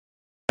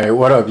Hey,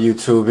 what up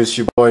YouTube? It's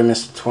your boy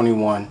Mr.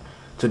 21.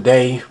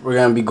 Today we're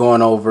going to be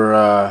going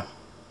over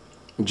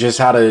just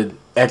how to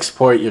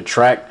export your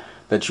track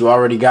that you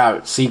already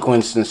got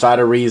sequenced inside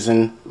of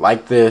Reason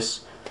like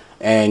this,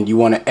 and you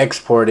want to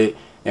export it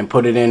and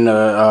put it in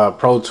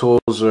Pro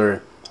Tools,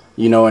 or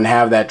and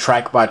have that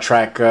track by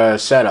track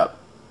setup.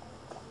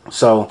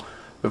 So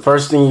the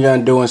first thing you're going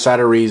to do inside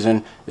of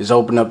Reason is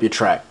open up your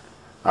track.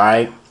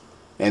 Alright,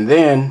 and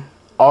then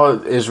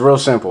it's real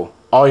simple.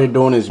 All you're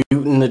doing is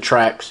muting the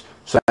tracks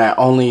so that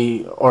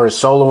or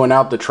soloing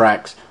out the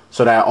tracks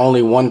so that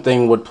only one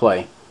thing would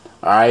play.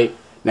 Alright,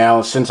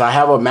 now since I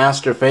have a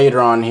master fader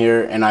on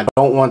here and I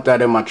don't want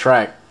that in my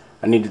track,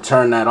 I need to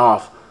turn that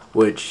off,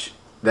 which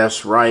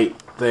that's right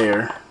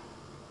there.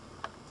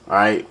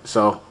 Alright,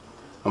 so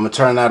I'm going to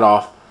turn that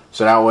off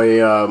so that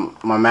way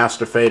my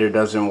master fader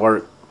doesn't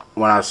work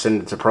when I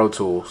send it to Pro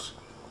Tools,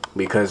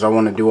 because I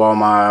want to do all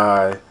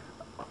my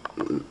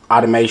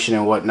automation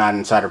and whatnot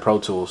inside of Pro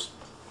Tools.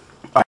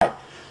 Alright,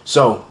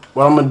 so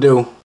what I'm going to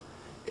do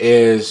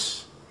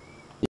is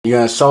you're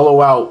going to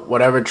solo out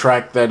whatever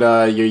track that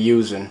you're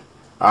using.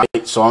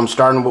 Alright, so I'm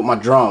starting with my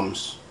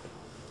drums.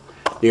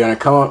 You're going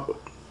to come up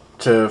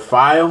to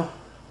File,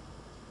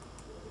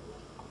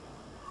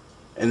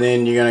 and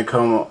then you're going to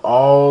come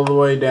all the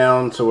way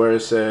down to where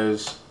it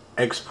says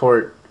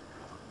Export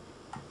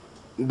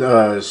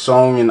the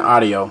Song and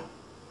Audio.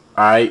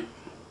 Alright,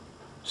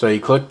 so you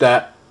click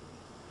that,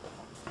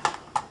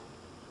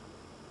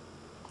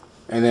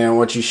 and then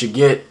what you should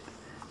get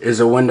is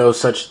a window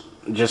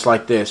just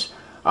like this.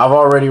 I've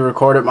already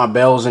recorded my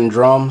bells and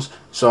drums,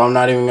 so I'm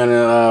not even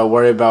gonna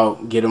worry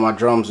about getting my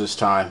drums this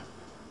time.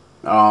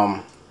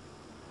 The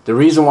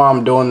reason why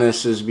I'm doing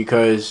this is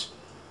because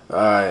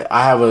I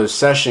have a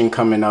session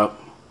coming up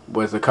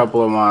with a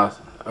couple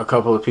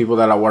of people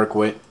that I work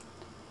with,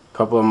 a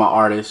couple of my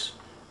artists,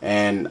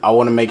 and I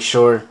want to make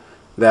sure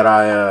that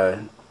I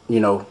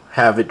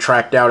have it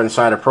tracked out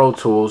inside of Pro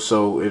Tools,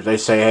 so if they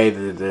say, hey,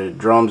 the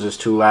drums is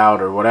too loud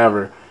or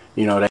whatever,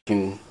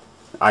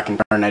 I can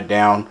turn that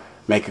down,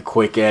 make a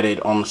quick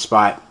edit on the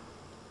spot,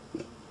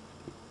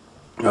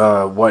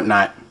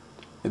 whatnot.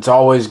 It's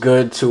always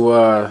good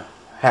to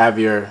have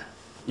your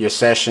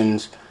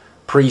sessions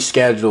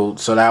pre-scheduled,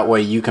 so that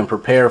way you can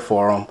prepare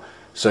for them,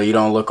 so you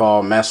don't look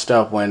all messed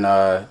up when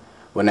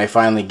they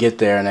finally get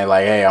there and they're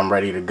like, hey, I'm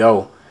ready to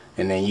go,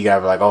 and then you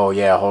gotta be like, oh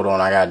yeah, hold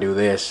on, I gotta do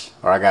this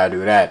or I gotta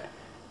do that.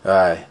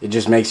 It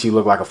just makes you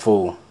look like a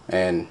fool,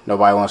 and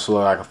nobody wants to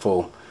look like a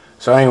fool.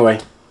 So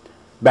anyway,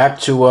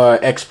 back to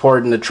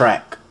exporting the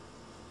track.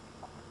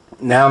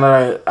 Now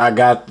that I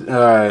got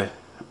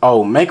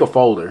make a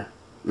folder,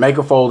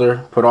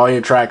 put all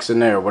your tracks in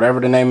there, whatever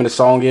the name of the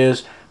song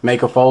is.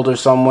 Make a folder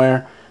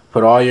somewhere,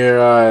 put all your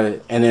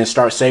and then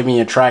start saving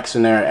your tracks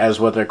in there as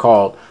what they're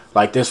called.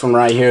 Like this one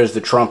right here is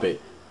the trumpet.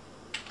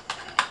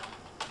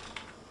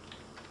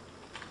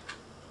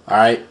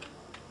 Alright,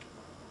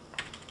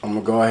 I'm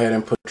gonna go ahead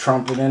and put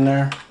trumpet in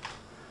there,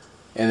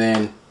 and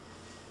then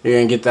you're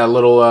gonna get that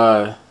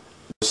little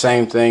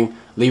same thing.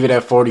 Leave it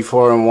at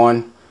 44 and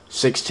 1,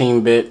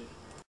 16-bit,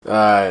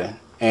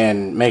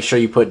 and make sure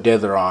you put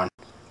dither on,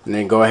 and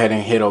then go ahead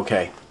and hit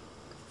OK.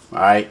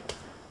 Alright,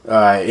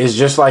 it's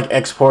just like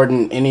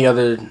exporting any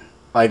other,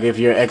 like if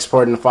you're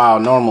exporting a file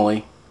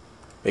normally,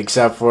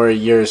 except for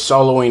you're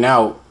soloing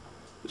out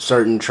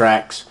certain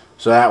tracks,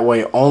 so that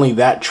way only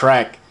that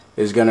track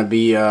is gonna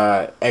be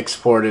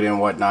exported and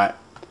whatnot.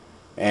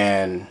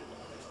 And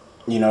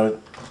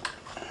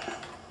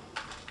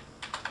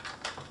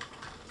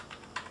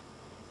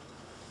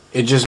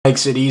it just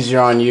makes it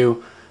easier on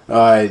you.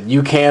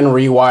 You can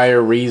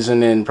rewire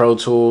Reason in Pro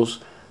Tools,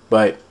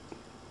 but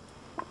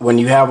when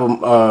you have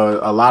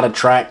a lot of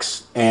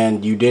tracks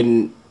and you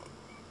didn't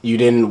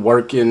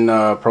work in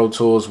Pro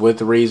Tools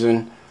with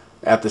Reason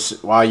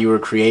while you were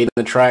creating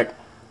the track,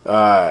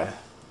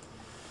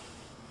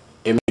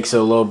 it makes it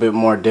a little bit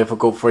more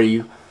difficult for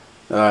you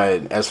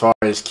as far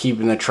as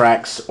keeping the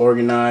tracks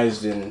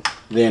organized, and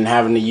then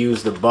having to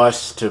use the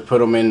bus to put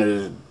them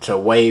into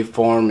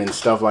waveform and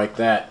stuff like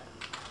that.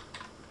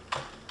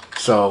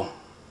 So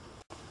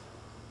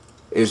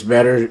it's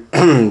better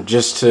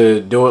just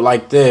to do it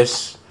like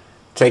this.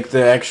 Take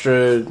the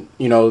extra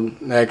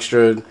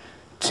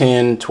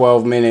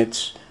 10-12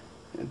 minutes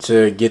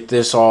to get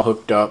this all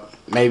hooked up.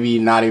 Maybe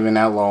not even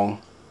that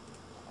long,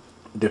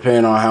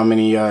 depending on how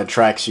many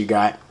tracks you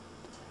got.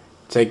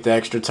 Take the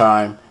extra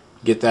time,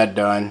 get that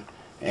done,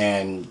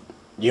 and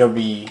you'll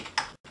be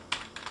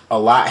a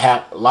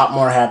lot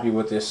more happy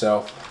with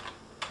yourself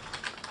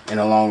in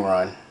the long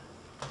run.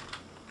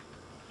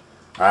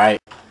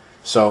 Alright,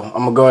 so I'm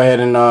gonna go ahead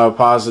and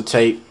pause the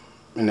tape,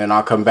 and then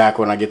I'll come back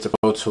when I get to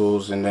Pro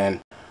Tools, and then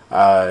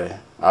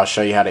I'll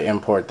show you how to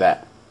import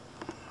that.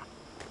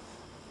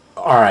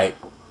 Alright,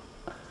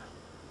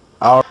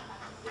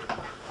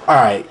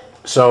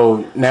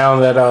 so now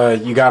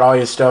that you got all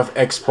your stuff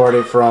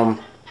exported from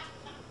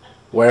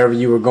wherever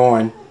you were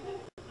going,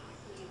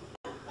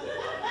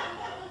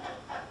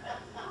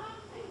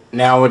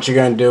 now what you're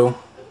going to do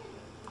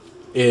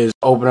is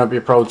open up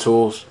your Pro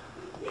Tools,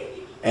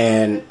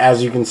 And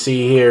as you can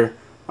see here,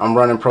 I'm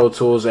running Pro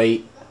Tools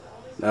 8.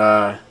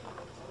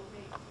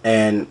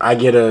 And I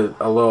get a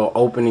little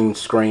opening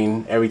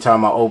screen every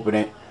time I open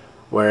it,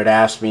 where it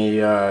asks me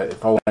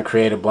if I want to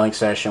create a blank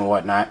session,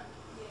 whatnot.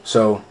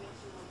 So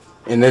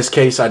in this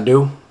case, I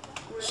do.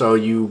 So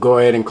you go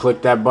ahead and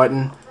click that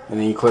button, and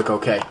then you click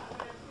OK.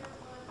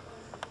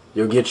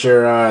 You'll get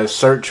your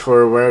search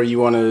for wherever you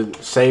want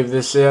to save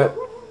this at.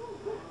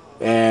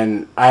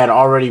 And I had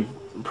already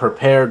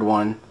prepared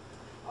one.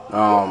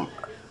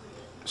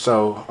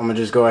 So I'm going to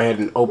just go ahead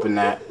and open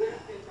that.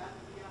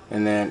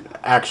 And then,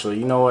 actually,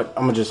 you know what?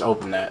 I'm going to just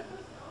open that.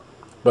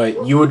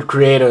 But you would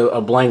create a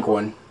blank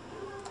one.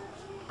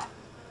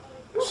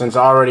 Since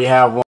I already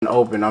have one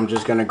open, I'm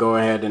just going to go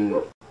ahead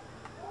and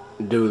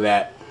do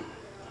that.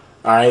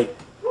 Alright?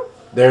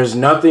 There's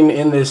nothing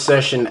in this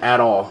session at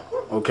all.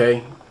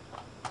 Okay?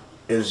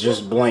 It's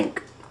just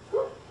blank.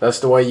 That's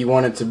the way you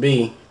want it to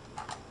be,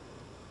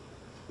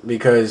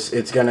 because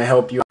it's going to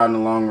help you out in the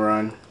long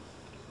run.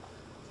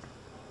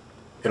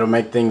 It'll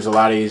make things a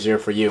lot easier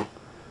for you.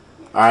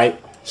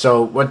 Alright?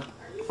 So what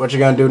you're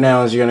going to do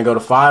now is you're going to go to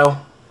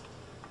File,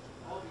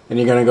 and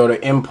you're going to go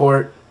to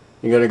Import,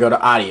 you're going to go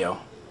to Audio.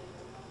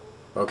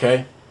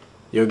 Okay?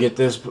 You'll get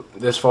this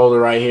folder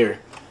right here.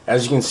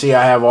 As you can see,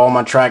 I have all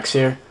my tracks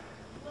here.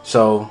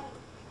 So,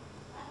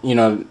 you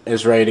know,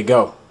 it's ready to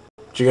go.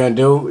 What you're going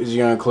to do is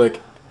you're going to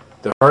click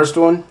the first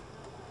one,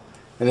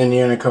 and then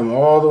you're going to come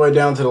all the way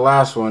down to the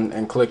last one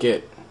and click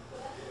it.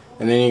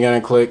 And then you're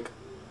going to click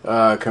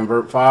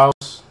Convert Files.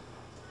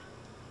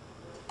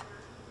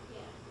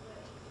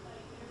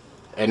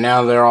 And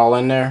now they're all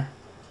in there.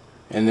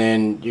 And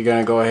then you're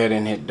going to go ahead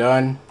and hit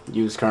Done,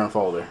 Use Current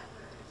Folder.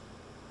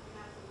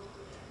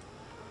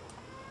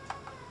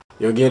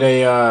 You'll get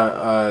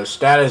a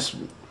status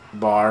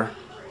bar,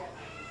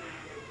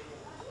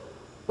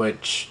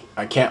 which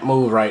I can't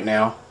move right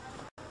now,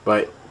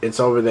 but it's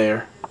over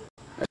there,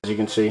 as you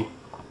can see.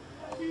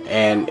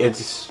 And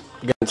it's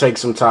going to take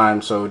some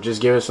time, so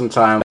just give it some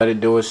time, let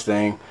it do its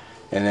thing,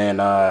 and then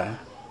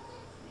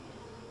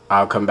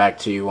I'll come back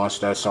to you once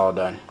that's all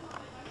done.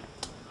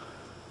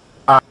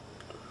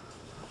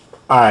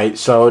 Alright,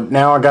 so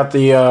now I got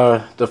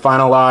the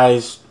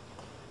finalized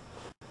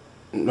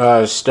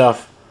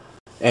stuff.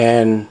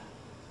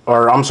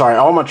 I'm sorry,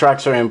 all my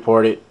tracks are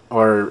imported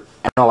or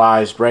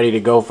analyzed, ready to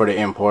go for the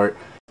import.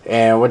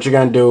 And what you're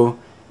going to do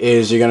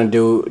is you're going to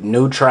do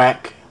New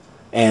Track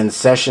and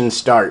Session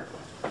Start.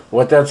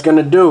 What that's going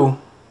to do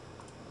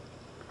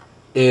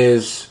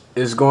is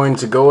going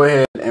to go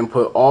ahead and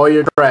put all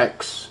your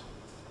tracks.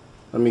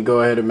 Let me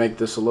go ahead and make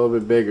this a little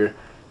bit bigger.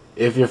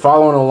 If you're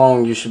following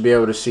along, you should be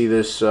able to see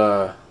this.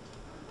 You'll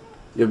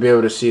be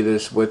able to see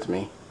this with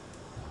me.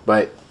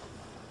 But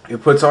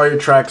it puts all your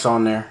tracks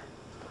on there.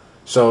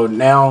 So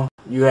now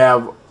you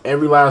have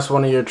every last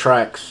one of your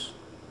tracks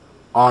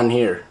on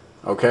here,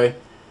 okay?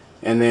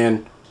 And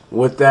then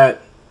with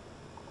that,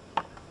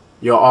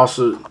 you'll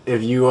also,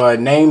 if you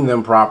name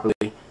them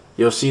properly,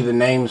 you'll see the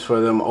names for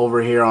them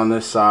over here on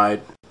this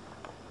side.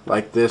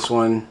 Like this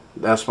one,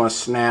 that's my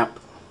snap.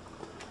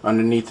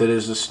 Underneath it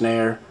is the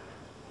snare.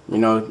 You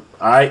know,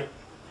 alright?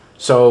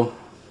 So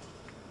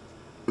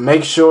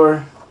make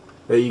sure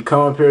that you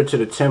come up here to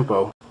the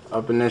tempo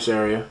up in this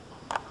area.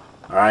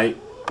 Alright?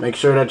 Make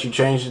sure that you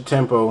change the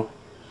tempo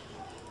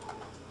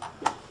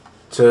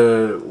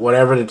to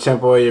whatever the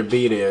tempo of your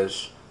beat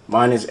is.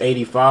 Mine is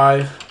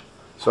 85,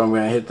 so I'm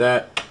going to hit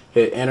that,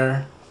 hit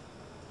enter,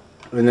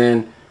 and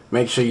then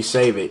make sure you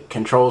save it.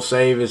 Control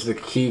save is the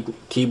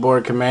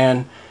keyboard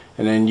command,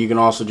 and then you can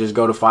also just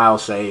go to File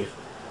Save.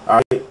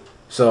 Alright,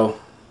 so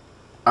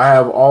I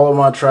have all of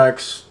my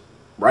tracks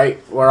right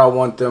where I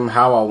want them,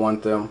 how I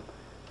want them,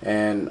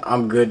 and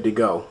I'm good to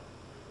go.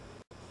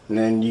 And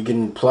then you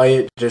can play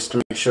it just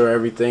to make sure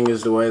everything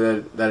is the way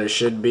that it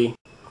should be.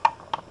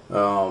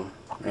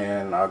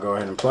 And I'll go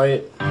ahead and play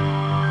it. And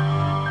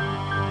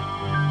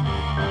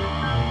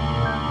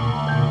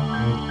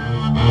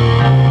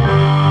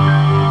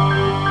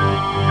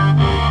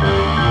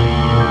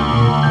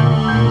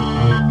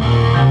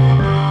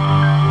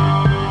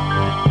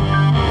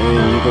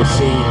then you can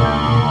see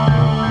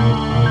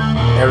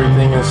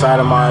everything inside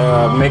of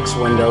my mix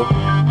window.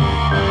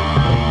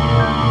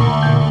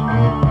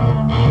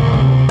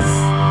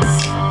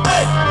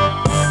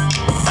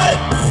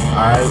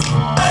 Alright,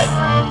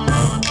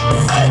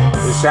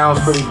 it sounds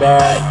pretty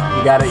bad.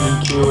 You gotta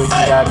EQ it,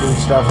 you gotta do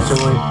stuff to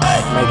it,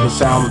 make it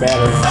sound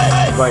better.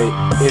 But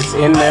it's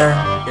in there,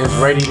 it's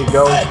ready to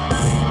go,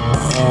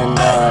 and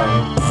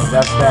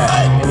that's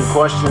that. Any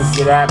questions,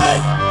 get at me,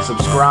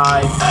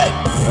 subscribe,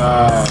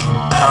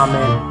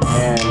 comment,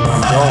 and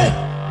I'm going.